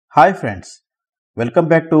Hi friends, welcome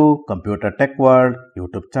back to computer tech world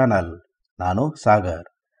YouTube channel. ನಾನು Sagar.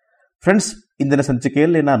 Friends, ಇಂದಿನ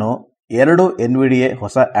ಸಂಚಿಕೆಯಲ್ಲಿ ನಾನು 2 NVDA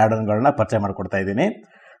ಹೊಸ ಆಡನ್ಗಳನ್ನ ಪರಿಚಯ ಮಾಡಿಕೊಡ್ತಾ ಇದ್ದೀನಿ.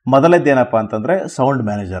 ಮೊದಲನೇದೇನಪ್ಪ ಅಂತಂದರೆ ಸೌಂಡ್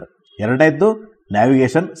ಮ್ಯಾನೇಜರ್, ಎರಡನೇದ್ದು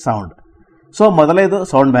ನ್ಯಾವಿಗೇಷನ್ ಸೌಂಡ್. ಸೊ ಮೊದಲನೇದು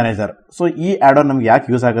ಸೌಂಡ್ ಮ್ಯಾನೇಜರ್. ಸೊ ಈ ಆಡನ್ ನಮ್ಗೆ ಯಾಕೆ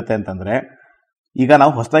ಯೂಸ್ ಆಗುತ್ತೆ ಅಂತಂದರೆ, ಈಗ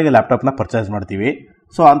ನಾವು ಹೊಸದಾಗಿ ಲ್ಯಾಪ್ಟಾಪ್ನ ಪರ್ಚೇಸ್ ಮಾಡ್ತೀವಿ.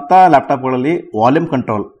 ಸೊ ಅಂಥ ಲ್ಯಾಪ್ಟಾಪ್ಗಳಲ್ಲಿ ವಾಲ್ಯೂಮ್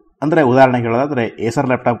ಕಂಟ್ರೋಲ್, ಅಂದರೆ ಉದಾಹರಣೆಗೆ ಹೇಳೋದಾದರೆ ಏಸರ್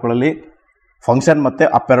ಲ್ಯಾಪ್ಟಾಪ್ಗಳಲ್ಲಿ ಫಂಕ್ಷನ್ ಮತ್ತು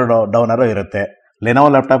ಅಪ್ ಏರೋ ಡೌನ್ ಏರೋ ಇರುತ್ತೆ. ಲೆನೋವೋ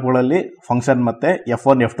ಲ್ಯಾಪ್ಟಾಪ್ಗಳಲ್ಲಿ ಫಂಕ್ಷನ್ ಮತ್ತು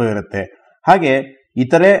F1 F2 ಇರುತ್ತೆ. ಹಾಗೆ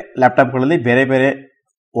ಇತರೆ ಲ್ಯಾಪ್ಟಾಪ್ಗಳಲ್ಲಿ ಬೇರೆ ಬೇರೆ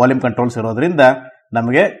ವಾಲ್ಯೂಮ್ ಕಂಟ್ರೋಲ್ಸ್ ಇರೋದ್ರಿಂದ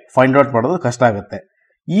ನಮಗೆ ಫೈಂಡ್ ಔಟ್ ಮಾಡೋದು ಕಷ್ಟ ಆಗುತ್ತೆ.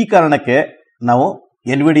 ಈ ಕಾರಣಕ್ಕೆ ನಾವು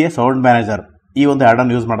NVDA ಸೌಂಡ್ ಮ್ಯಾನೇಜರ್ ಈ ಒಂದು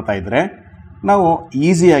ಆಡನ್ ಯೂಸ್ ಮಾಡ್ತಾ ಇದ್ರೆ ನಾವು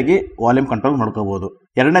ಈಸಿಯಾಗಿ ವಾಲ್ಯೂಮ್ ಕಂಟ್ರೋಲ್ ಮಾಡ್ಕೋಬಹುದು.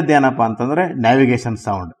 ಎರಡನೇದು ಏನಪ್ಪ ಅಂತಂದರೆ ನ್ಯಾವಿಗೇಷನ್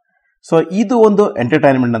ಸೌಂಡ್. ಸೊ ಇದು ಒಂದು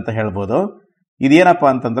ಎಂಟರ್ಟೈನ್ಮೆಂಟ್ ಅಂತ ಹೇಳ್ಬೋದು. ಇದೇನಪ್ಪ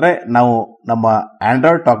ಅಂತಂದರೆ, ನಾವು ನಮ್ಮ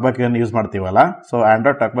ಆಂಡ್ರಾಯ್ಡ್ ಟಾಕ್ಬ್ಯಾಕ್ ಏನು ಯೂಸ್ ಮಾಡ್ತೀವಲ್ಲ, ಸೊ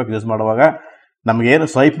ಆಂಡ್ರಾಯ್ಡ್ ಟಾಕ್ಬ್ಯಾಕ್ ಯೂಸ್ ಮಾಡುವಾಗ ನಮಗೇನು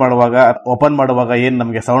ಸ್ವೈಪ್ ಮಾಡುವಾಗ ಓಪನ್ ಮಾಡುವಾಗ ಏನು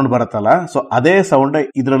ನಮಗೆ ಸೌಂಡ್ ಬರುತ್ತಲ್ಲ, ಸೊ ಅದೇ ಸೌಂಡ್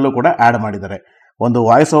ಇದರಲ್ಲೂ ಕೂಡ ಆ್ಯಡ್ ಮಾಡಿದ್ದಾರೆ. ಒಂದು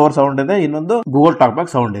ವಾಯ್ಸ್ ಓವರ್ ಸೌಂಡ್ ಇದೆ, ಇನ್ನೊಂದು ಗೂಗಲ್ ಟಾಕ್ಬ್ಯಾಕ್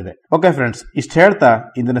ಸೌಂಡ್ ಇದೆ. ಓಕೆ ಫ್ರೆಂಡ್ಸ್, ಇಷ್ಟು ಹೇಳ್ತಾ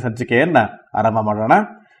ಇಂದಿನ ಸಂಚಿಕೆಯನ್ನ ಆರಂಭ ಮಾಡೋಣ.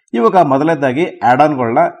 ಇವಾಗ ಮೊದಲನೇದಾಗಿ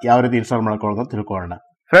ಆಡನ್ಗಳನ್ನ ಯಾವ ರೀತಿ ಇನ್ಸ್ಟಾಲ್ ಮಾಡ್ಕೊಳ್ಳೋದು ಅಂತ ತಿಳ್ಕೊಳ್ಳೋಣ.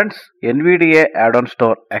 Friends, NVDA Addon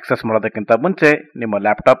Store access ಮಾಡೋದಕ್ಕಿಂತ ಮುಂಚೆ ನಿಮ್ಮ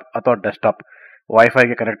ಲ್ಯಾಪ್ಟಾಪ್ ಅಥವಾ ಡೆಸ್ಕ್ಟಾಪ್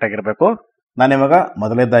ವೈಫೈಗೆ ಕನೆಕ್ಟ್ ಆಗಿರಬೇಕು. ನಾನಿವಾಗ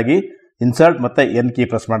ಮೊದಲನೇದಾಗಿ ಇನ್ಸರ್ಟ್ ಮತ್ತೆ ಎನ್ ಕೀ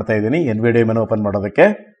ಪ್ರೆಸ್ ಮಾಡ್ತಾ ಇದ್ದೀನಿ NVDA ಮೆನು ಓಪನ್ ಮಾಡೋದಕ್ಕೆ.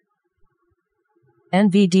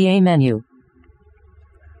 NVDA menu.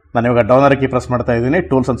 ನಾನಿವಾಗ ಡೌನ್ ಕೀ ಪ್ರೆಸ್ ಮಾಡ್ತಾ ಇದ್ದೀನಿ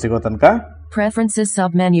ಟೂಲ್ಸ್ ಅಂತ ಸಿಗೋ ತನಕ. ಪ್ರೆಫರೆನ್ಸಸ್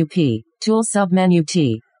ಸಬ್ ಮೆನು P, ಟೂಲ್ ಸಬ್ ಮೆನು T.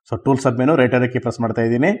 ಸೊ ಟೂಲ್ ಸಬ್ ಮೆನು ರೈಟ್ ಕೀ ಪ್ರೆಸ್ ಮಾಡ್ತಾ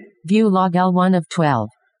ಇದ್ದೀನಿ. View log L1 of 12.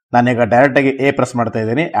 ನಾನೀಗ ಡೈರೆಕ್ಟ್ ಆಗಿ ಎ ಪ್ರೆಸ್ ಮಾಡ್ತಾ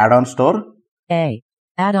ಇದ್ದೀನಿ. Addon Store. A.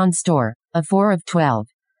 Addon Store, a 4 of 12.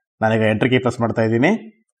 ನಾನೀಗ ಎಂಟರ್ ಕೀ ಪ್ರೆಸ್ ಮಾಡ್ತಾ ಇದ್ದೀನಿ.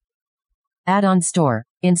 Addon Store,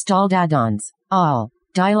 installed add-ons, all,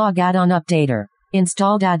 dialog add-on updater,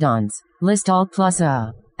 installed add-ons, list all plus a,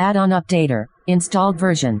 add-on updater, installed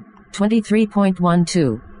version,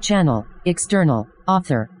 23.12, channel, external,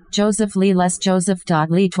 author, Joseph Lee less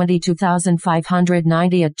Joseph.Lee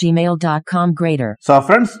 22590 @gmail.com greater. So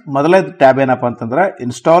friends, ಮೊದಲನೇ tab ಏನಪ್ಪ ಅಂತಂದ್ರೆ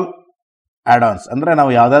install ಆಡಾನ್ಸ್. ಅಂದ್ರೆ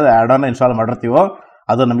ನಾವು ಯಾವ್ದಾದ್ರು ಆಡಾನ್ install ಮಾಡಿರ್ತೀವೋ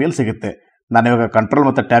ಅದು ನಮಗೆ ಇಲ್ಲಿ ಸಿಗುತ್ತೆ. ನಾನು ಇವಾಗ ಕಂಟ್ರೋಲ್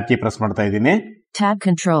ಮತ್ತೆ ಟ್ಯಾಬ್ ಕೀ ಪ್ರೆಸ್ ಮಾಡ್ತಾ ಇದ್ದೀನಿ. Tab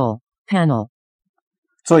control, panel.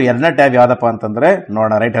 ಸೊ ಎರಡನೇ ಟ್ಯಾಬ್ ಯಾವ್ದಪ್ಪ ಅಂತಂದ್ರೆ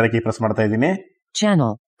ನೋಡೋಣ, ರೈಟ್ ಕೀ ಪ್ರೆಸ್ ಮಾಡ್ತಾ ಇದ್ದೀನಿ.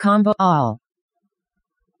 Channel, combo all.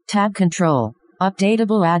 Tab control,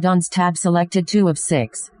 updatable add-ons tab selected 2 of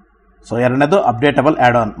 6. So ಎರಡನೇದು ಅಪ್ಡೇಟಬಲ್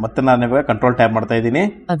ಆಡ್ ಆನ್. ಮತ್ತೆ ನಾನು ಇವಾಗ ಕಂಟ್ರೋಲ್ ಟ್ಯಾಬ್ ಮಾಡ್ತಾ ಇದ್ದೀನಿ.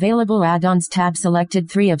 Available add-ons tab selected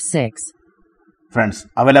 3 of 6. Friends,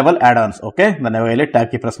 available add ons. Okay, ನಾನು ಇವಾಗ ಇಲ್ಲಿ ಟ್ಯಾಬ್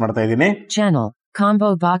ಕೀ ಪ್ರೆಸ್ ಮಾಡ್ತಾ ಇದ್ದೀನಿ. Channel, combo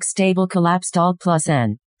box stable collapsed all plus n.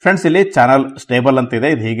 Friends, ಇಲ್ಲಿ ಚಾನಲ್ ಸ್ಟೇಬಲ್ ಅಂತ ಇದೆ,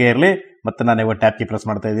 ಇದು ಹೀಗೆ ಇರಲಿ. ಮತ್ತೆ ನಾನು ಇವಾಗ ಟ್ಯಾಬ್ ಕೀ ಪ್ರೆಸ್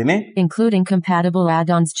ಮಾಡ್ತಾ ಇದ್ದೀನಿ. Including compatible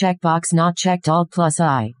add-ons checkbox not checked all plus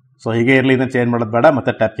I. So ಹೀಗೆ ಇರಲಿ, ಇದನ್ನ ಚೇಂಜ್ ಮಾಡೋದು ಬೇಡ.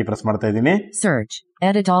 ಮತ್ತೆ ಟ್ಯಾಬ್ ಕೀ ಪ್ರೆಸ್ ಮಾಡ್ತಾ ಇದ್ದೀನಿ. Search,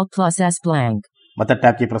 edit all plus S blank. ಮತ್ತೆ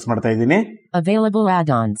ಟ್ಯಾಬ್ ಕೀ ಪ್ರೆಸ್ ಮಾಡ್ತಾ ಇದ್ದೀನಿ. Available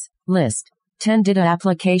add-ons, list, 10 data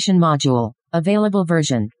application module, available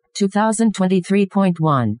version,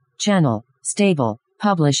 2023.1, channel, stable,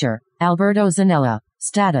 publisher, Alberto Zanella,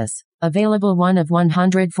 status, available 1 of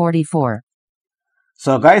 144.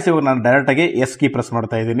 So guys, ಇವಾಗ ನಾನು ಡೈರೆಕ್ಟ್ ಆಗಿ S key press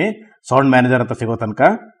ಮಾಡ್ತಾ ಇದ್ದೀನಿ sound manager ಅಂತ ಸಿಗೋ ತನಕ.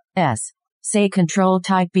 S, say control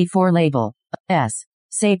type before label, S,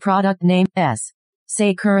 say product name S, say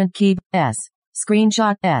current key S,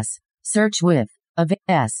 screenshot S, search with,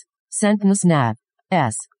 S, sentence nav,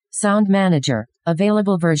 S, sound manager,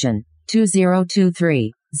 available version,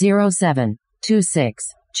 2023-07-26,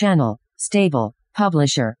 channel, stable,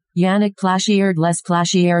 publisher, Yannick Plashierd less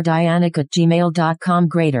Plashierd Yannick @gmail.com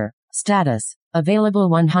greater, status, available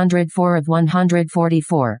 104 of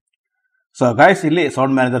 144. So guys, ಇಲ್ಲಿ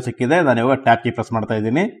sound manager ಸಿಕ್ಕಿದೆ. ನಾನು ಇವಾಗ tab key press ಮಾಡ್ತಾ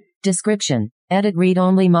ಇದ್ದೀನಿ. Description, edit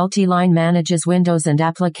read-only multi-line manages windows and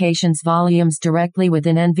applications volumes directly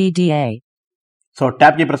within NVDA. So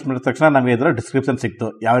tab key press ಮಾಡಿದ ತಕ್ಷಣ ನಮಗೆ ಇದರ ಡಿಸ್ಕ್ರಿಪ್ಷನ್ ಸಿಕ್ತು,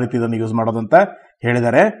 ಯಾವ ರೀತಿ ಇದನ್ನು ಯೂಸ್ ಮಾಡೋದು ಅಂತ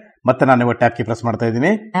ಹೇಳಿದ್ದಾರೆ. ಮತ್ತೆ ನಾನು ಇವಾಗ ಟ್ಯಾಬ್ ಕೀ ಪ್ರೆಸ್ ಮಾಡ್ತಾ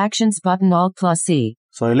ಇದ್ದೀನಿ. Actions button alt plus C.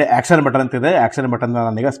 So ಇಲ್ಲಿ ಆಕ್ಷನ್ ಬಟನ್ ಅಂತಿದೆ, ಆಕ್ಷನ್ ಬಟನ್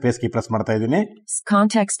ನಾನೀಗ ಸ್ಪೇಸ್ ಕೀ ಪ್ರೆಸ್ ಮಾಡ್ತಾ ಇದ್ದೀನಿ.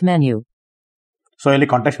 Context menu. ಸೊ ಇಲ್ಲಿ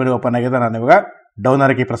ಕಾಂಟೆಕ್ಸ್ಟ್ ಮೆನು ಓಪನ್ ಆಗಿದೆ. ನಾನು ಇವಾಗ ಡೌನ್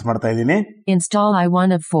ಕೀ ಪ್ರೆಸ್ ಮಾಡ್ತಾ ಇದ್ದೀನಿ. Install I1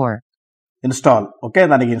 of 4. Install. Okay,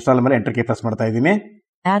 ನನಗೆ ಇನ್ಸ್ಟಾಲ್ ಮೇಲೆ ಎಂಟರ್ ಕೀ ಪ್ರೆಸ್ ಮಾಡ್ತಾ ಇದ್ದೀನಿ.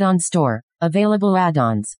 Addon Store, available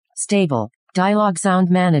add-ons, stable, dialog sound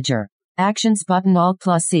manager, actions button alt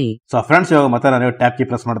plus C. So friends, ಇವಾಗ ಮತ್ತೆ ನಾನು ಟ್ಯಾಬ್ ಕೀ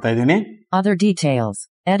ಪ್ರೆಸ್ ಮಾಡ್ತಾ ಇದ್ದೀನಿ. Other details,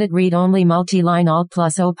 edit read-only multi-line alt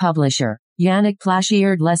plus O publisher, Yannick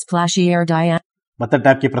Plashierd less Plashierd Yannick. ಮತ್ತೆ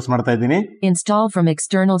tab key press ಮಾಡ್ತಾ ಇದ್ದೀನಿ. Install from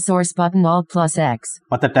external source button alt plus X.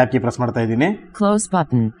 ಮತ್ತೆ tab key press ಮಾಡ್ತಾ ಇದ್ದೀನಿ. Close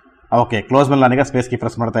button. Okay, close ಮೇಲೆ ನಾನೀಗ space key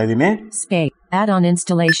press ಮಾಡ್ತಾ ಇದ್ದೀನಿ. Space, Addon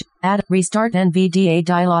Installation, restart NVDA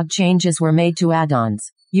dialog changes were made to add-ons.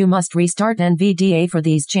 You must restart NVDA for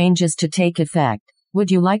these changes to take effect. Would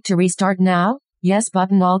you like to restart now? Yes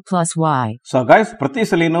button Alt plus Y. So guys, ಪ್ರತಿ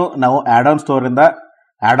ಸಲಿನೂ ನಾವು ಆಡಾನ್ store ಇಂದ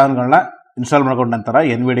ಆಡಾನ್ಗಳನ್ನ install ಮಾಡ್ಕೊಂಡ ನಂತರ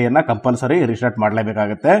NVDA compulsory restart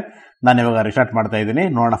ಮಾಡಲೇಬೇಕಾಗುತ್ತೆ. ನಾನು ಇವಾಗ restart ಮಾಡ್ತಾ ಇದ್ದೀನಿ.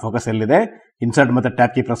 ನೋಡೋಣ ಫೋಕಸ್ ಎಲ್ಲಿದೆ. ಇನ್ಸರ್ಟ್ ಮತ್ತೆ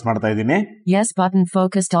ಟ್ಯಾಬ್ ಕೀ ಪ್ರೆಸ್ ಮಾಡ್ತಾ ಇದ್ದೀನಿ. Yes button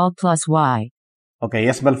focused Alt plus Y. Okay,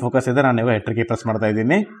 S ಮೇಲೆ ಫೋಕಸ್ ಇದೆ. ನಾನು ಇವಾಗ ಎಂಟರ್ ಕೀ ಪ್ರೆಸ್ ಮಾಡ್ತಾ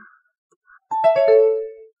ಇದ್ದೀನಿ.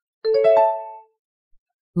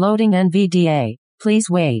 Loading NVDA. Please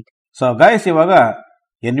wait. So guys, ಇವಾಗ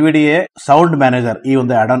NVDA ಸೌಂಡ್ ಮ್ಯಾನೇಜರ್ ಈ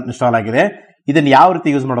ಒಂದು ಆಡಾನ್ ಇನ್ಸ್ಟಾಲ್ ಆಗಿದೆ. ಇದನ್ನ ಯಾವ ರೀತಿ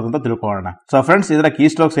ಯೂಸ್ ಮಾಡೋದು ಅಂತ ತಿಳ್ಕೊಳ್ಳೋಣ. ಸೊ ಫ್ರೆಂಡ್ಸ್, ಇದರ ಕೀ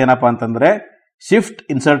ಸ್ಟ್ರೋಕ್ಸ್ ಏನಪ್ಪಾ ಅಂತಂದ್ರೆ ಶಿಫ್ಟ್,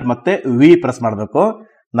 ಇನ್ಸರ್ಟ್ ಮತ್ತೆ ವಿ ಪ್ರೆಸ್ ಮಾಡಬೇಕು.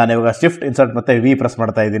 ನಾನು ಇವಾಗ ಶಿಫ್ಟ್, ಇನ್ಸರ್ಟ್ ಮತ್ತೆ ವಿ ಪ್ರೆಸ್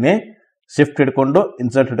ಮಾಡ್ತಾ ಇದ್ದೀನಿ. ಶಿಫ್ಟ್ ಹಿಡ್ಕೊಂಡು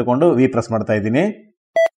ಇನ್ಸರ್ಟ್ ಹಿಡ್ಕೊಂಡು ವಿ ಪ್ರೆಸ್ ಮಾಡ್ತಾ ಇದ್ದೀನಿ.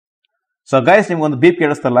 ಸೊ ಗೈಸ್, ನಿಮ್ಗೊಂದು ಬೀಪ್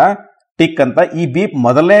ಕೇಳಿಸ್ತಲ್ಲ, ಟಿಕ್ ಅಂತ. ಈ ಬೀಪ್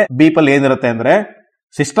ಮೊದಲೇ ಬೀಪ್ ಅಲ್ಲಿ ಏನಿರುತ್ತೆ ಅಂದ್ರೆ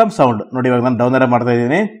ಸಿಸ್ಟಮ್ ಸೌಂಡ್. ನೋಡಿ, ಇವಾಗ ನಾನು ಡೌನ್ ಮಾಡ್ತಾ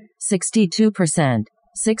ಇದ್ದೀನಿ. 62%,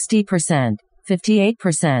 60%,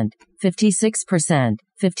 58%, 56%,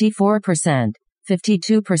 54%,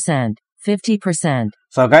 52%, 50%.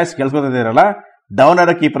 ಸೊ ಗೈಸ್, ಕೇಳಿಸ್ಕೊತಿದ್ದೀರಲ್ಲ, ಡೌನ್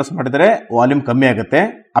ಆರೋ ಕೀ ಪ್ರೆಸ್ ಮಾಡಿದ್ರೆ ವಾಲ್ಯೂಮ್ ಕಮ್ಮಿ ಆಗುತ್ತೆ,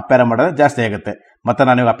 ಅಪ್ ಆರೋ ಮಾಡಿದ್ರೆ ಜಾಸ್ತಿ ಆಗುತ್ತೆ. ಮತ್ತೆ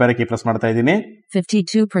ನಾನು ಅಪ್ ಆರೋ ಕೀ ಪ್ರೆಸ್ ಮಾಡ್ತಾ ಇದ್ದೀನಿ.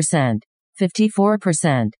 52%,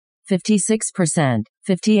 54%, 56%,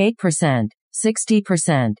 58%,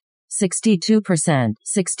 60%, 62%,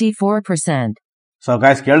 64%. So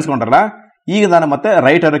guys, ಕೇಳಿಸ್ಕೊಂಡ್ರಲ್ಲ. ಈಗ ನಾನು ಮತ್ತೆ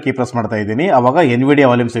ರೈಟ್ ಆರೋ ಕೀ ಪ್ರೆಸ್ ಮಾಡ್ತಾ ಇದ್ದೀನಿ. ಅವಾಗ NVDA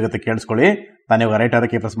ವಾಲ್ಯೂಮ್ ಸಿಗುತ್ತೆ, ಕೇಳಿಸ್ಕೊಳ್ಳಿ. ನಾನು ಇವಾಗ ರೈಟ್ ಆರೋ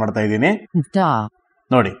ಕೀ ಪ್ರೆಸ್ ಮಾಡ್ತಾ ಇದ್ದೀನಿ.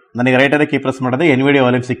 ನೋಡಿ, ನನಗೆ ರೈಟ್ ಆರೋ ಕೀ ಪ್ರೆಸ್ ಮಾಡಿದ್ರೆ NVDA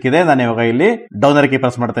ವಾಲ್ಯೂಮ್ ಸಿಕ್ಕಿದೆ. ನಾನು ಇವಾಗ ಇಲ್ಲಿ ಡೌನ್ ಆರೋ ಕೀ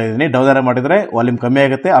ಪ್ರೆಸ್ ಮಾಡ್ತಾ ಇದ್ದೀನಿ. ಡೌನ್ ಆರೋ ಮಾಡಿದ್ರೆ ವಾಲ್ಯೂಮ್ ಕಮ್ಮಿ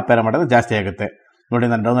ಆಗುತ್ತೆ, ಅಪ್ ಆರೋ ಮಾಡಿದ್ರೆ ಜಾಸ್ತಿ ಆಗುತ್ತೆ. ನೋಡಿ,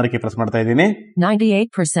 ನಾನು ಡೌನ್ ಆರೋ ಕೀ ಪ್ರೆಸ್ ಮಾಡ್ತಾ ಇದ್ದೀನಿ.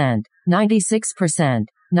 98%, 96%,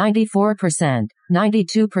 94%,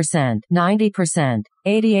 92%, 90%,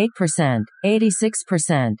 88%,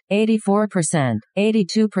 86%, 84%,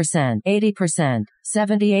 82%, 80%,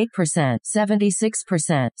 78%,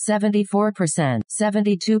 76%, 74%,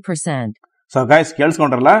 72%. ಸೊ ಗೈಸ್,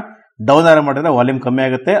 ಕೇಳಿಸ್ಕೊಂಡ್ರಲ್ಲ, ಡೌನ್ ಆರೋ ಮಾಡಿದ್ರೆ ವಾಲ್ಯೂಮ್ ಕಮ್ಮಿ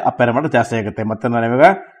ಆಗುತ್ತೆ, ಅಪ್ ಆರೋ ಮಾಡಿದ್ರೆ ಜಾಸ್ತಿ ಆಗುತ್ತೆ. ಮತ್ತೆ ನಾನು ಇವಾಗ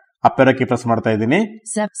ಅಪ್ ಆರೋ ಕೀ ಪ್ರೆಸ್ ಮಾಡ್ತಾ ಇದ್ದೀನಿ.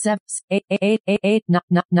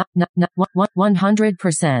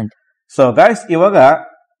 100%. ಸೊ ಗೈಸ್, ಇವಾಗ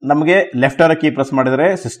ನಮಗೆ ಲೆಫ್ಟ್ ಆರೋ ಕೀ ಪ್ರೆಸ್ ಮಾಡಿದ್ರೆ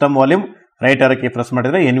ಸಿಸ್ಟಮ್ ವಾಲ್ಯೂಮ್, ರೈಟ್ ಆರೋ ಕೀ ಪ್ರೆಸ್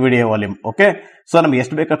ಮಾಡಿದ್ರೆ NVDA ವಾಲ್ಯೂಮ್. ಓಕೆ, ಸೊ ನಮ್ಗೆ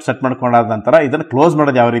ಎಷ್ಟು ಬೇಕಾದ್ರೆ ಸೆಟ್ ಮಾಡ್ಕೊಂಡಾದ ನಂತರ ಇದನ್ನು ಕ್ಲೋಸ್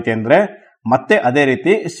ಮಾಡೋದು ಯಾವ ರೀತಿ ಅಂದ್ರೆ ಮತ್ತೆ ಅದೇ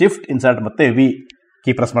ರೀತಿ ಶಿಫ್ಟ್, ಇನ್ಸರ್ಟ್ ಮತ್ತೆ ವಿ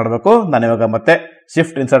ಕೀ ಪ್ರೆಸ್ ಮಾಡಬೇಕು. ನಾನು ಇವಾಗ ಮತ್ತೆ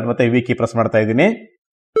ಶಿಫ್ಟ್, ಇನ್ಸರ್ಟ್ ಮತ್ತೆ ವಿ ಕೀ ಪ್ರೆಸ್ ಮಾಡ್ತಾ ಇದ್ದೀನಿ.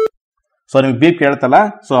 ಸೊ ನಿಮ್ಗೆ ಬೀಪ್ ಕೇಳ್ತಲ್ಲ,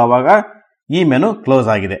 ಸೊ ಅವಾಗ ಈ ಮೆನು ಕ್ಲೋಸ್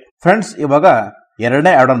ಆಗಿದೆ. ಫ್ರೆಂಡ್ಸ್, ಇವಾಗ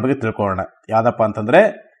ಎರಡನೇ ಆಡಾನ್ ಬಗ್ಗೆ ತಿಳ್ಕೊಳ್ಳೋಣ. ಯಾವ್ದಪ್ಪ ಅಂತಂದ್ರೆ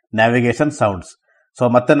ನ್ಯಾವಿಗೇಷನ್ ಸೌಂಡ್ಸ್. ಸೊ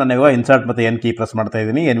ಮತ್ತೆ ನಾನು ಇವಾಗ ಇನ್ಸರ್ಟ್ ಮತ್ತೆ ಎನ್ ಕೀ ಪ್ರೆಸ್ ಮಾಡ್ತಾ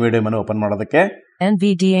ಇದ್ದೀನಿ NVDA ಮೆನು ಓಪನ್ ಮಾಡೋದಕ್ಕೆ.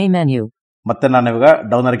 NVDA menu. ಮತ್ತೆ ನಾನು ಇವಾಗ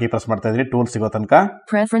ಡೌನ್ ಆರೋ ಕೀ ಪ್ರೆಸ್ ಮಾಡ್ತಾ ಇದ್ದೀನಿ ಟೂಲ್ ಸಿಗೋ ತನಕ.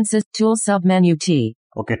 Preferences tool sub menu T.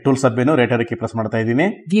 Okay, tool ಸಬ್ ಮೆನು ರೈಟ್ ಆರೋ ಕೀ ಪ್ರೆಸ್ ಮಾಡ್ತಾ ಇದ್ದೀನಿ.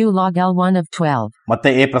 View log L1 of 12. ಮತ್ತೆ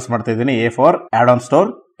ಎ ಪ್ರೆಸ್ ಮಾಡ್ತಾ ಇದ್ದೀನಿ. A for ಆಡಾನ್ store.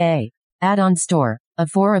 A. Addon Store. A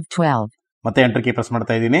 4 of 12. ಮತ್ತೆ ಎಂಟರ್ ಕೀ ಪ್ರೆಸ್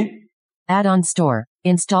ಮಾಡ್ತಾ ಇದ್ದೀನಿ. Addon Store.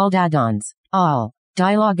 Installed add-ons. All.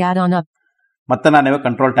 Dialog add-on up. ಮತ್ತೆ ನಾನು ಇವಾಗ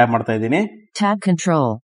ಕಂಟ್ರೋಲ್ ಟ್ಯಾಬ್ ಮಾಡ್ತಾ ಇದ್ದೀನಿ. Tab control.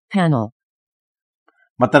 Panel.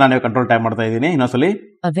 ಮತ್ತೆ ನಾನು ಇವಾಗ ಕಂಟ್ರೋಲ್ ಟ್ಯಾಬ್ ಮಾಡ್ತಾ ಇದ್ದೀನಿ. ಇನ್ನೊಂದ್ಸಲಿ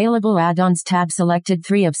Available add-ons tab selected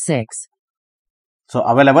 3 of 6. So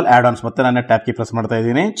available add-ons. ಮತ್ತೆ ನಾನು ಟ್ಯಾಬ್ ಕೀ ಪ್ರೆಸ್ ಮಾಡ್ತಾ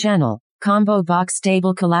ಇದ್ದೀನಿ. Channel. Combo box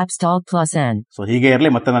stable collapsed Alt plus N. So ಹೀಗೆ ಇರಲಿ.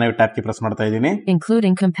 ಮತ್ತೆ ನಾನು ಟ್ಯಾಬ್ ಕೀ ಪ್ರೆಸ್ ಮಾಡ್ತಾ ಇದ್ದೀನಿ.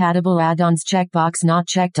 Including compatible add-ons checkbox not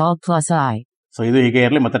checked Alt plus I. So ಇದು ಹೀಗೆ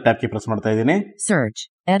ಇರಲಿ. ಮತ್ತೆ ಟ್ಯಾಬ್ ಕೀ ಪ್ರೆಸ್ ಮಾಡ್ತಾ ಇದ್ದೀನಿ. Search.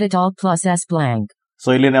 Edit Alt plus S blank. So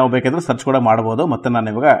ಇಲ್ಲಿ ನಾವು ಬೇಕಿದ್ರೆ ಸರ್ಚ್ ಕೂಡ ಮಾಡಬಹುದು. ಮತ್ತೆ ನಾನು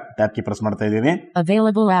ಇವಾಗ ಟ್ಯಾಬ್ ಕೀ ಪ್ರೆಸ್ ಮಾಡ್ತಾ ಇದ್ದೀನಿ.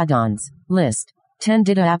 Available add-ons. List. 10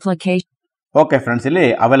 data application. Okay friends, ಇಲ್ಲಿ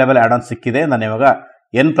ಅವೈಲೇಬಲ್ ಆಡ್-ಆನ್ ಸಿಕ್ಕಿದೆ. ನಾನು ಇವಾಗ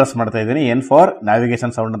ಎನ್ ಪ್ರೆಸ್ ಮಾಡ್ತಾ ಇದ್ದೀನಿ. ಎನ್ ಫಾರ್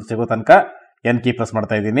ನ್ಯಾವಿಗೇಷನ್ ಸೌಂಡ್ ಅಂತ ಸಿಗೋ ತನಕ ಎನ್ ಕೀ ಪ್ರೆಸ್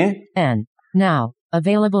ಮಾಡ್ತಾ ಇದ್ದೀನಿ. N. Now.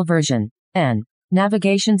 Available version. N.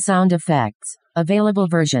 Navigation sound effects. Available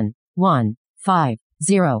version.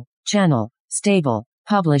 1.5.0. Channel. Stable.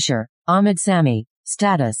 Publisher. Ahmed Sami.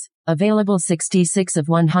 Status. Available 66 of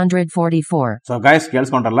 144. So guys,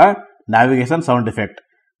 ಕೇಳಿಸ್ಕೊಂಡ್ರಲ್ಲ, navigation sound effect.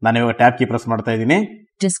 ನಾನು ಇವಾಗ tab key press ಮಾಡ್ತಾ ಇದ್ದೀನಿ.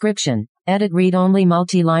 Description. Edit read-only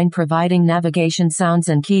multi-line providing navigation sounds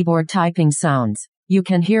and keyboard typing sounds. You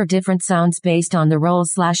can hear different sounds based on the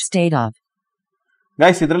role/state of.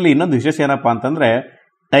 Guys, ಇದರಲ್ಲಿ ಇನ್ನೊಂದು ವಿಶೇಷ ಏನಪ್ಪಾ ಅಂತಂದ್ರೆ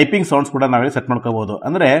typing sounds ಕೂಡ ನಾವಿಲ್ಲಿ ಸೆಟ್ ಮಾಡ್ಕೋಬಹುದು.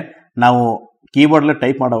 ಅಂದ್ರೆ ನಾವು ಕೀಬೋರ್ಡ್ ಅಲ್ಲಿ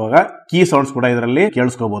ಟೈಪ್ ಮಾಡುವಾಗ ಕೀ ಸೌಂಡ್ಸ್ ಕೂಡ ಇದರಲ್ಲಿ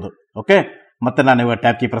ಕೇಳಿಸ್ಕೋಬಹುದು. ಓಕೆ, ಮತ್ತೆ ನಾನು ಇವಾಗ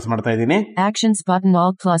ಟ್ಯಾಬ್ ಕೀ ಪ್ರೆಸ್ ಮಾಡ್ತಾ ಇದ್ದೀನಿ. Actions button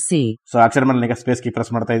Alt plus C. So action ಮೇಲೆ ಈಗ ಸ್ಪೇಸ್ ಕೀ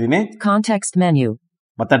ಪ್ರೆಸ್ ಮಾಡ್ತಾ ಇದ್ದೀನಿ. Context menu.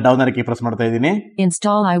 ಮತ್ತೆ ಡೌನ್ ಆರೋ ಕೀ ಪ್ರೆಸ್ ಮಾಡ್ತಾ ಇದ್ದೀನಿ.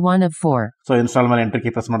 Install I1 of 4. So install ಮೇಲೆ ಎಂಟರ್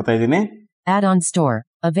ಕೀ ಪ್ರೆಸ್ ಮಾಡ್ತಾ ಇದ್ದೀನಿ. Addon Store.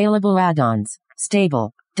 Available add-ons. Stable.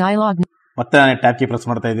 Dialog. ಮತ್ತೆ ನಾನು ಟ್ಯಾಬ್ ಕೀ ಪ್ರೆಸ್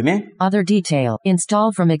ಮಾಡ್ತಾ ಇದ್ದೀನಿ. Other detail. Install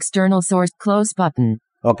from external source. Close button.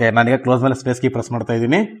 Okay, ನಾನೀಗ ಕ್ಲೋಸ್ ಮೇಲೆ ಸ್ಪೇಸ್ ಕೀ ಪ್ರೆಸ್ ಮಾಡ್ತಾ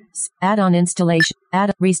ಇದ್ದೀನಿ. Addon Installation.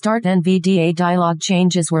 Restart NVDA dialog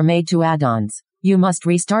changes were made to add-ons. You must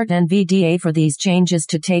restart NVDA for these changes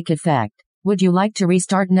to take effect. Would you like to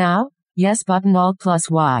restart now? Yes button Alt plus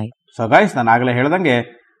Y. So guys, ನಾನು ಆಗಲೇ ಹೇಳ್ದಂಗೆ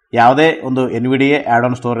ಯಾವುದೇ ಒಂದು NVDA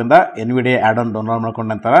ಆಡಾನ್ store ಇಂದ NVDA ಆಡಾನ್ download ಮಾಡ್ಕೊಂಡ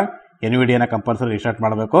ನಂತರ NVDA compulsory restart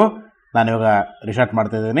ಮಾಡಬೇಕು. ನಾನು ಇವಾಗ ರಿಸ್ಟಾರ್ಟ್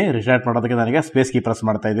ಮಾಡ್ತಾ ಇದ್ದೀನಿ. ರಿಸ್ಟಾರ್ಟ್ ಮಾಡೋದಕ್ಕೆ ನನಗೆ ಸ್ಪೇಸ್ ಕೀ ಪ್ರೆಸ್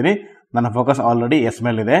ಮಾಡ್ತಾ ಇದ್ದೀನಿ. ನನ್ನ ಫೋಕಸ್ ಆಲ್ರೆಡಿ ಎಸ್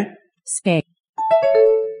ಮೇಲಿದೆ.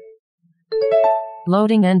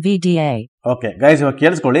 Loading NVDA. ಓಕೆ ಗೈಸ್, ಇವಾಗ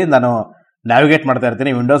ಕೇಳಿಸ್ಕೊಳ್ಳಿ. ನಾನು ನ್ಯಾವಿಗೇಟ್ ಮಾಡ್ತಾ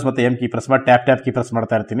ಇರ್ತೀನಿ. ವಿಂಡೋಸ್ ಮತ್ತೆ ಎಂ ಕೀ ಪ್ರೆಸ್ ಮಾಡಿ ಟ್ಯಾಪ್ ಕೀ ಪ್ರೆಸ್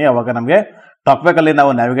ಮಾಡ್ತಾ ಇರ್ತೀನಿ. ಅವಾಗ ನಮಗೆ ಟಾಕ್ ಬ್ಯಾಕ್ ಅಲ್ಲಿ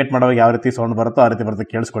ನಾವು ನ್ಯಾವಿಗೇಟ್ ಮಾಡುವಾಗ ಯಾವ ರೀತಿ ಸೌಂಡ್ ಬರುತ್ತೋ ಆ ರೀತಿ ಬರುತ್ತೆ.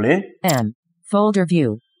 ಕೇಳಿಸ್ಕೊಳ್ಳಿ. Folder view.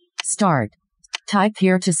 Start. Type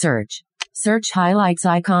here to search. Search highlights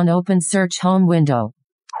icon opens search home window.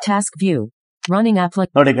 Task view. Running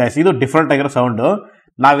application. ನೋಡಿ ಗೈಸ್, ಇದು ಡಿಫರೆಂಟ್ ಆಗಿರೋ ಸೌಂಡ್.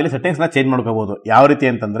 ನಾವಿಲ್ಲಿ ಸೆಟ್ಟಿಂಗ್ಸ್ ನ ಚೇಂಜ್ ಮಾಡ್ಕೋಬಹುದು. ಯಾವ ರೀತಿ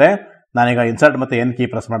ಅಂತಂದ್ರೆ ನಾನೀಗ ಇನ್ಸರ್ಟ್ ಮತ್ತೆ ಎನ್ ಕೀ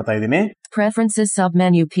ಪ್ರೆಸ್ ಮಾಡ್ತಾ ಇದ್ದೀನಿ. Preferences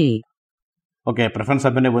submenu P. Okay, preference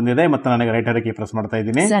ಸಬ್ ಮೆನು ಬಂದಿದೆ. ಮತ್ತೆ ನನಗೆ ರೈಟ್ ಆರೋ ಕೀ ಪ್ರೆಸ್ ಮಾಡ್ತಾ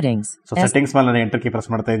ಇದ್ದೀನಿ. ಸೊ ಸೆಟ್ಟಿಂಗ್ಸ್ ಮೇಲೆ ನಾನು ಎಂಟರ್ ಕೀ ಪ್ರೆಸ್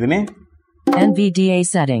ಮಾಡ್ತಾ ಇದ್ದೀನಿ. NVDA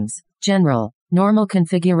settings. General. Normal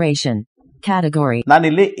configuration. Category. ನಾನು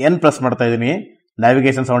ಇಲ್ಲಿ ಎನ್ ಪ್ರೆಸ್ ಮಾಡ್ತಾ ಇದ್ದೀನಿ.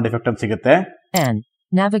 ನ್ಯಾವಿಗೇಷನ್ ಸೌಂಡ್ ಎಫೆಕ್ಟ್ ಅಂತ ಸಿಗುತ್ತೆ. N.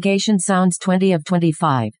 Navigation sounds 20 of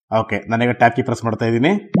 25. Okay, ನಾನೀಗ ಟ್ಯಾಪ್ ಕೀ ಪ್ರೆಸ್ ಮಾಡ್ತಾ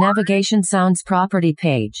ಇದ್ದೀನಿ. Navigation sounds property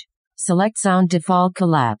page. Select sound default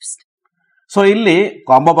collapsed. So ಇಲ್ಲಿ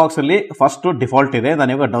ಕಾಂಬೋ ಬಾಕ್ಸ್ ಅಲ್ಲಿ ಫಸ್ಟ್ ಡಿಫಾಲ್ಟ್ ಇದೆ.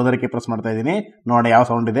 ನಾನು ಇವಾಗ ಡೌನ್ ಕೀ ಪ್ರೆಸ್ ಮಾಡ್ತಾ ಇದ್ದೀನಿ. ನೋಡಿ ಯಾವ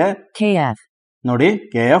ಸೌಂಡ್ ಇದೆ. KF. ನೋಡಿ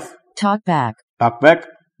KF. Talk back.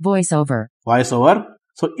 Voice Voice over.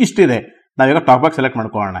 So ಇಷ್ಟಿದೆ. ನಾವೀಗ ಟಾಕ್ ಬ್ಯಾಕ್ ಸೆಲೆಕ್ಟ್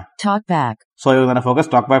ಮಾಡ್ಕೊಳ್ಳೋಣ. Talk back. ಸೊ ಇವಾಗ ನನ್ನ ಫೋಕಸ್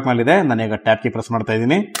ಟಾಕ್ ಬ್ಯಾಕ್ ಮೇಲೆ ಇದೆ. ನಾನು ಈಗ ಟ್ಯಾಪ್ ಕೀ ಪ್ರೆಸ್ ಮಾಡ್ತಾ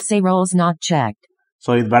ಇದ್ದೀನಿ. Say roles not checked.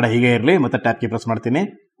 So ಇದು ಬೇಡ, ಹೀಗೆ ಇರಲಿ. ಮತ್ತೆ ಟ್ಯಾಪ್ ಕೀ ಪ್ರೆಸ್ ಮಾಡ್ತೀನಿ.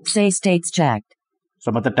 Say states checked.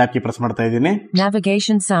 ಸೊ ಮತ್ತೆ ಟ್ಯಾಪ್ ಕೀ ಪ್ರೆಸ್ ಮಾಡ್ತಾ ಇದ್ದೀನಿ.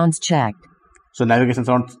 Navigation sounds checked. So navigation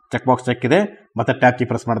sound check box check ಇದೆ. ಮತ್ತೆ ಟ್ಯಾಪ್ ಕೀ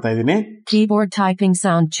ಪ್ರೆಸ್ ಮಾಡ್ತಾ ಇದ್ದೀನಿ. Keyboard typing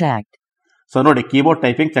sound checked. So ನೋಡಿ, keyboard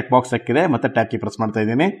typing check box check ಇದೆ. ಮತ್ತೆ ಟ್ಯಾಪ್ ಕೀ ಪ್ರೆಸ್ ಮಾಡ್ತಾ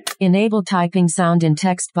ಇದ್ದೀನಿ. Enable typing sound in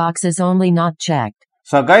text boxes only not checked.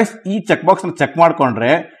 So guys, ಈ ಚೆಕ್ ಬಾಕ್ಸ್ ನ ಚೆಕ್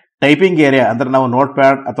ಮಾಡ್ಕೊಂಡ್ರೆ ಟೈಪಿಂಗ್ ಏರಿಯಾ ಅಂದ್ರೆ ನಾವು ನೋಟ್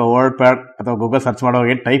ಪ್ಯಾಡ್ ಅಥವಾ ವರ್ಡ್ ಪ್ಯಾಡ್ ಅಥವಾ ಗೂಗಲ್ ಸರ್ಚ್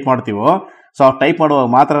ಮಾಡುವಾಗ ಏನ್ ಟೈಪ್ ಮಾಡ್ತೀವೋ, ಸೊ ಆ ಟೈಪ್ ಮಾಡುವಾಗ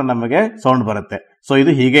ಮಾತ್ರ ನಮಗೆ ಸೌಂಡ್ ಬರುತ್ತೆ. ಸೊ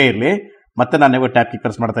ಇದು ಹೀಗೆ ಇರಲಿ. ಮತ್ತೆ ನಾನು ಇವಾಗ ಟ್ಯಾಪ್ ಕೀ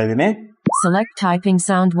ಪ್ರೆಸ್ ಮಾಡ್ತಾ ಇದ್ದೀನಿ. Select typing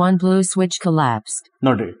sound 1 blue switch collapsed.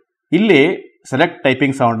 ನೋಡ್ರಿ, ಇಲ್ಲಿ ಸೆಲೆಕ್ಟ್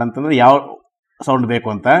ಟೈಪಿಂಗ್ ಸೌಂಡ್ ಅಂತಂದ್ರೆ ಯಾವ ಸೌಂಡ್ ಬೇಕು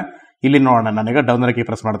ಅಂತ ಇಲ್ಲಿ ನೋಡೋಣ. ನಾನೀಗ ಡೌನ್ ಕೀ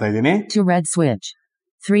ಪ್ರೆಸ್ ಮಾಡ್ತಾ ಇದ್ದೀನಿ. 2 red switch.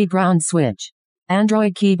 3 brown switch.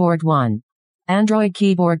 Android keyboard 1. Android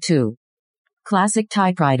keyboard 2. Classic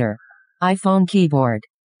typewriter. iPhone keyboard.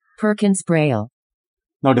 Perkins Braille.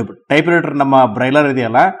 ನೋಡಿ, ಟೈಪ್ ರೈಟರ್ ನಮ್ಮ ಬ್ರೈಲರ್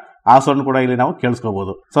ಇದೆಯಲ್ಲ, ಆ ಸೌಂಡ್ ಕೂಡ ಇಲ್ಲಿ ನಾವು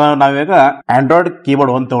ಕೇಳಿಸ್ಕೋಬಹುದು. ಸೊ ನಾವೀಗ ಆಂಡ್ರಾಯ್ಡ್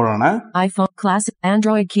ಕೀಬೋರ್ಡ್ 1 ತಗೊಳ್ಳೋಣ. iPhone classic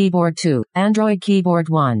Android keyboard 2. Android keyboard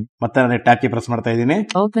 1. ಮತ್ತೆ ನಾನು ಟ್ಯಾಪ್ ಕೀ ಪ್ರೆಸ್ ಮಾಡ್ತಾ ಇದ್ದೀನಿ.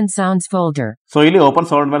 Open sounds folder. ಸೊ ಇಲ್ಲಿ ಓಪನ್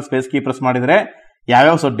ಸೌಂಡ್ ಮೇಲೆ ಸ್ಪೇಸ್ ಕೀ ಪ್ರೆಸ್ ಮಾಡಿದ್ರೆ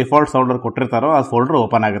ಯಾವ್ಯಾವ ಡಿಫಾಲ್ಟ್ ಸೌಂಡ್ ಕೊಟ್ಟಿರ್ತಾರೋ ಆ ಫೋಲ್ಡರ್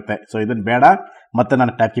ಓಪನ್ ಆಗುತ್ತೆ. ಸೊ ಇದನ್ನ ಬೇಡ. ಮತ್ತೆ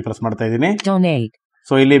ನಾನು ಟ್ಯಾಪ್ ಕೀ ಪ್ರೆಸ್ ಮಾಡ್ತಾ ಇದ್ದೀನಿ. Donate.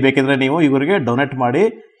 ಸೊ ಇಲ್ಲಿ ಬೇಕಿದ್ರೆ ನೀವು ಇವರಿಗೆ ಡೊನೇಟ್ ಮಾಡಿ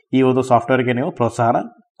ಈ ಒಂದು ಸಾಫ್ಟ್ವೇರ್ಗೆ ನೀವು ಪ್ರೋತ್ಸಾಹ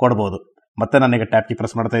ಕೊಡಬಹುದು. ಮತ್ತೆ ನಾನೀಗ ಟ್ಯಾಪ್ ಕೀ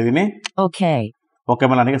ಪ್ರೆಸ್ ಮಾಡ್ತಾ ಇದ್ದೀನಿ. ಓಕೆ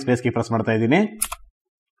ಮೇಲೆ ನನಗೆ ಸ್ಪೇಸ್ ಕೀ ಪ್ರೆಸ್ ಮಾಡ್ತಾ ಇದ್ದೀನಿ.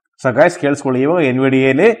 ಸೊ ಗೈಸ್ ಕೇಳಿಸ್ಕೊಳ್ಳಿ, ಇವಾಗ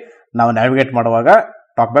NVDA ನಾವು ನ್ಯಾವಿಗೇಟ್ ಮಾಡುವಾಗ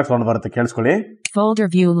ಟಾಕ್ ಬ್ಯಾಕ್ ಸೌಂಡ್ ಬರುತ್ತೆ. ಕೇಳಿಸ್ಕೊಳ್ಳಿ. Folder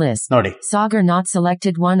view list. ನೋಡಿ, Sagar not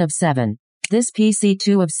selected 1 of 7. This PC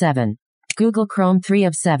 2 of 7. Google Chrome 3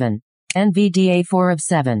 of 7. NVDA 4 of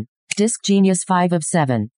 7. Disk Genius 5 of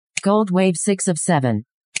 7. Gold Wave 6 of 7.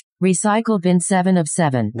 Recycle Bin 7 of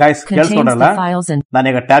 7. Guys ಕೇಳಿಸ್ಕೊಂಡಲ್ಲ, files and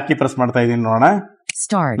ನಾನೀಗ tap key press ಮಾಡ್ತಾ ಇದ್ದೀನಿ. ನೋಡೋಣ.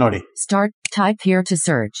 Start. ನೋಡಿ, Start. Type here to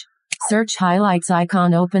search. Search highlights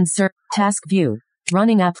icon open search task view.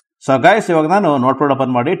 Running app. So guys ಇವಾಗ ನಾನು notepad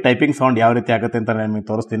open ಮಾಡಿ typing sound ಯಾವ ರೀತಿ ಆಗುತ್ತೆ ಅಂತ ನಾನು ನಿಮಗೆ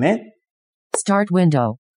ತೋರಿಸ್ತೀನಿ. Start window.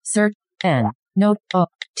 Search N.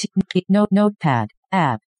 Notepad.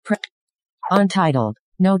 App. Untitled.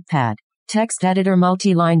 Notepad. Text editor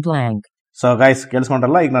multi-line blank. So guys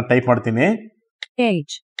ಕೇಳಿಸ್ಕೊಂಡ್ರಲ್ಲ, ಈಗ ನಾನು ಟೈಪ್ ಮಾಡ್ತೀನಿ.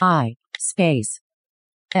 H I space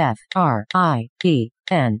F R I E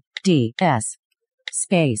N D S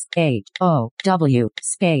space H O W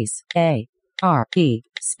space A R E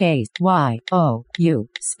space Y O U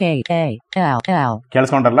space A L L.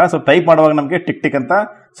 ಕೇಳಿಸ್ಕೊಂಡ್ರಲ್ಲ. So type ಮಾಡುವಾಗ ನಮಗೆ tick tick ಅಂತ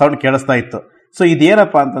sound ಕೇಳಿಸ್ತಾ ಇತ್ತು. So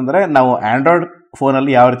ಇದೇನಪ್ಪ ಅಂತಂದ್ರೆ ನಾವು Android phone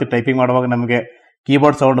ಅಲ್ಲಿ ಯಾವ ರೀತಿ ಟೈಪಿಂಗ್ ಮಾಡುವಾಗ ನಮಗೆ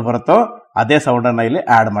ಕೀಬೋರ್ಡ್ ಸೌಂಡ್ ಬರುತ್ತೋ ಅದೇ ಸೌಂಡ್ ಅನ್ನ ಇಲ್ಲಿ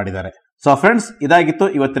ಆಡ್ ಮಾಡಿದ್ದಾರೆ. ಸೊ ಫ್ರೆಂಡ್ಸ್, ಇದಾಗಿತ್ತು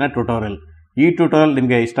ಇವತ್ತಿನ ಟ್ಯುಟೋರಿಯಲ್. ಈ ಟ್ಯುಟೋರಿಯಲ್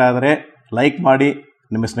ನಿಮಗೆ ಇಷ್ಟ ಆದರೆ ಲೈಕ್ ಮಾಡಿ,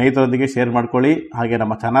 ನಿಮ್ಮ ಸ್ನೇಹಿತರೊಂದಿಗೆ ಶೇರ್ ಮಾಡ್ಕೊಳ್ಳಿ, ಹಾಗೆ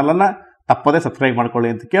ನಮ್ಮ ಚಾನಲ್ ಅನ್ನ ತಪ್ಪದೇ ಸಬ್ಸ್ಕ್ರೈಬ್ ಮಾಡ್ಕೊಳ್ಳಿ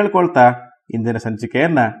ಅಂತ ಕೇಳ್ಕೊಳ್ತಾ ಇಂದಿನ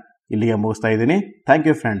ಸಂಚಿಕೆಯನ್ನ ಇಲ್ಲಿಗೆ ಮುಗಿಸ್ತಾ ಇದ್ದೀನಿ. Thank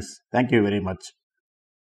you friends. Thank you very much.